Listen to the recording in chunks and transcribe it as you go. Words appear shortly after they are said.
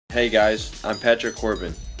Hey guys, I'm Patrick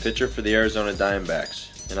Corbin, pitcher for the Arizona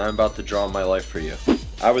Diamondbacks, and I'm about to draw my life for you.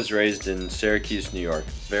 I was raised in Syracuse, New York.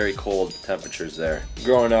 Very cold temperatures there.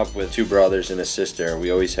 Growing up with two brothers and a sister,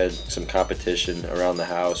 we always had some competition around the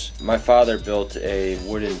house. My father built a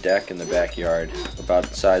wooden deck in the backyard, about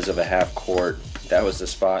the size of a half court. That was the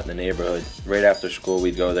spot in the neighborhood. Right after school,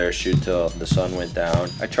 we'd go there, shoot till the sun went down.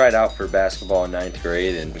 I tried out for basketball in 9th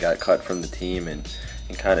grade and got cut from the team and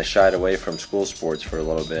kind of shied away from school sports for a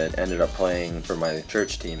little bit. Ended up playing for my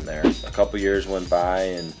church team there. A couple years went by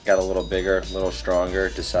and got a little bigger, a little stronger.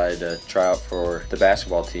 Decided to try out for the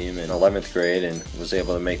basketball team in 11th grade and was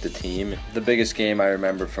able to make the team. The biggest game I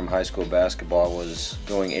remember from high school basketball was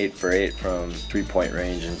going 8 for 8 from three-point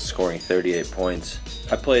range and scoring 38 points.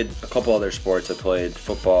 I played a couple other sports. I played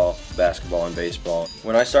football, basketball, and baseball.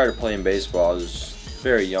 When I started playing baseball, I was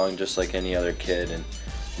very young, just like any other kid, and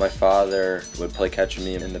my father would play catch with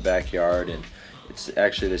me in the backyard, and it's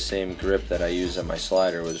actually the same grip that I use on my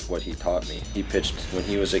slider was what he taught me. He pitched when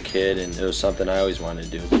he was a kid, and it was something I always wanted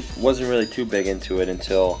to do. Wasn't really too big into it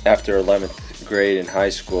until after 11th grade in high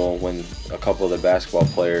school, when a couple of the basketball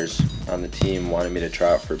players on the team wanted me to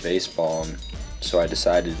try out for baseball, and so I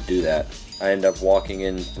decided to do that. I ended up walking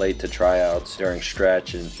in late to tryouts during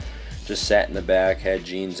stretch and just sat in the back, had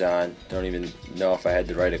jeans on, don't even know if I had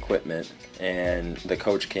the right equipment, and the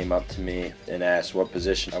coach came up to me and asked what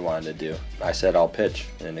position I wanted to do. I said I'll pitch,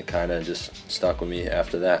 and it kind of just stuck with me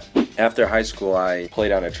after that. After high school, I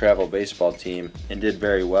played on a travel baseball team and did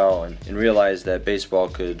very well, and realized that baseball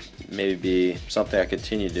could maybe be something I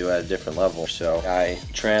continue to do at a different level. So I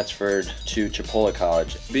transferred to Chipola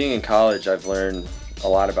College. Being in college, I've learned a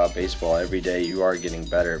lot about baseball. Every day you are getting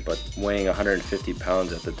better, but weighing 150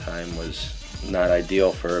 pounds at the time was not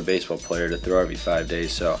ideal for a baseball player to throw every 5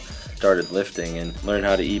 days. So started lifting and learned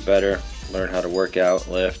how to eat better, learn how to work out,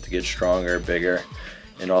 lift, get stronger, bigger,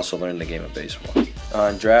 and also learn the game of baseball.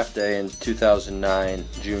 On draft day in 2009,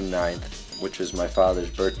 June 9th, which was my father's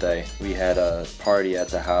birthday, we had a party at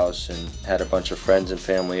the house and had a bunch of friends and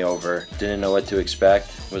family over. Didn't know what to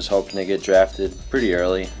expect, was hoping to get drafted pretty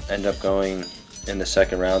early. Ended up going in the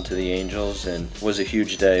second round to the Angels, and was a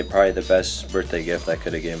huge day, probably the best birthday gift I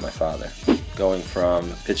could have given my father. Going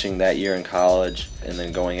from pitching that year in college and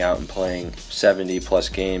then going out and playing 70 plus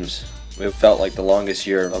games, it felt like the longest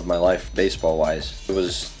year of my life baseball wise. It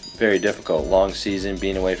was very difficult, long season,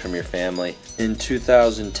 being away from your family. In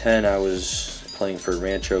 2010 I was playing for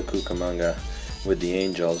Rancho Cucamonga with the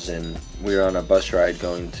Angels, and we were on a bus ride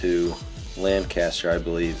going to Lancaster, I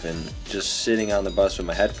believe, and just sitting on the bus with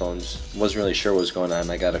my headphones, wasn't really sure what was going on.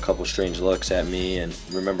 I got a couple strange looks at me, and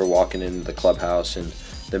remember walking into the clubhouse and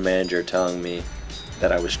the manager telling me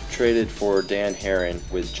that I was traded for Dan Herron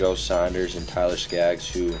with Joe Saunders and Tyler Skaggs,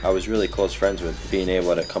 who I was really close friends with. Being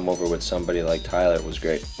able to come over with somebody like Tyler was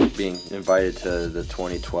great. Being invited to the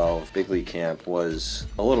 2012 big league camp was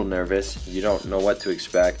a little nervous. You don't know what to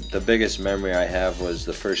expect. The biggest memory I have was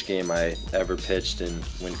the first game I ever pitched, and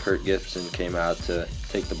when Kurt Gibson came out to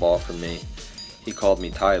take the ball from me, he called me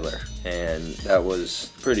Tyler, and that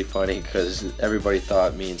was pretty funny because everybody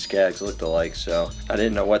thought me and Skaggs looked alike, so I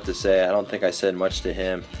didn't know what to say. I don't think I said much to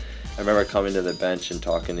him. I remember coming to the bench and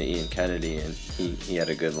talking to Ian Kennedy, and he had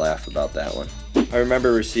a good laugh about that one. I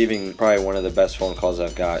remember receiving probably one of the best phone calls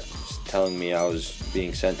I've got, telling me I was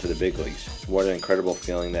being sent to the big leagues. What an incredible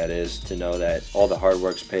feeling that is, to know that all the hard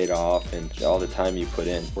work's paid off and all the time you put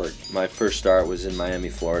in work. My first start was in Miami,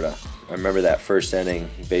 Florida. I remember that first inning,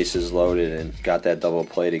 bases loaded, and got that double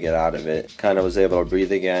play to get out of it. Kind of was able to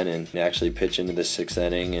breathe again and actually pitch into the 6th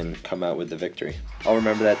inning and come out with the victory. I'll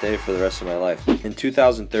remember that day for the rest of my life. In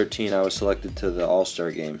 2013, I was selected to the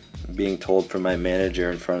All-Star game. Being told from my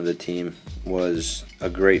manager in front of the team was a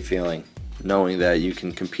great feeling. Knowing that you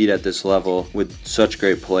can compete at this level with such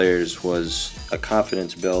great players was a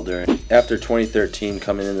confidence builder. After 2013,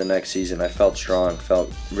 coming in the next season, I felt strong,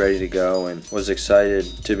 felt ready to go, and was excited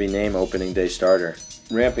to be named opening day starter.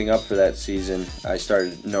 Ramping up for that season, I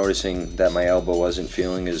started noticing that my elbow wasn't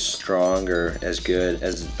feeling as strong or as good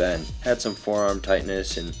as it's been. Had some forearm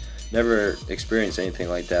tightness and never experienced anything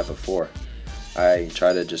like that before. I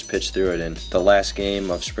tried to just pitch through it, and the last game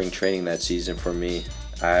of spring training that season for me,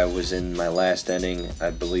 I was in my last inning,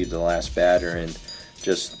 I believe the last batter, and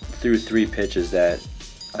just threw 3 pitches that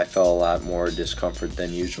I felt a lot more discomfort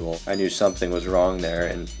than usual. I knew something was wrong there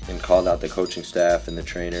and called out the coaching staff and the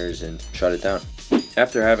trainers and shut it down.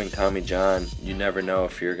 After having Tommy John, you never know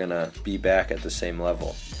if you're going to be back at the same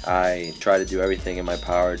level. I try to do everything in my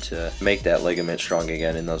power to make that ligament strong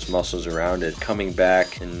again and those muscles around it. Coming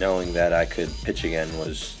back and knowing that I could pitch again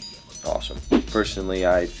was awesome. Personally,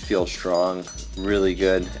 I feel strong, really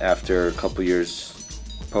good after a couple years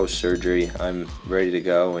post-surgery, I'm ready to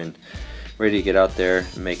go and ready to get out there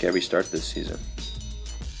and make every start this season.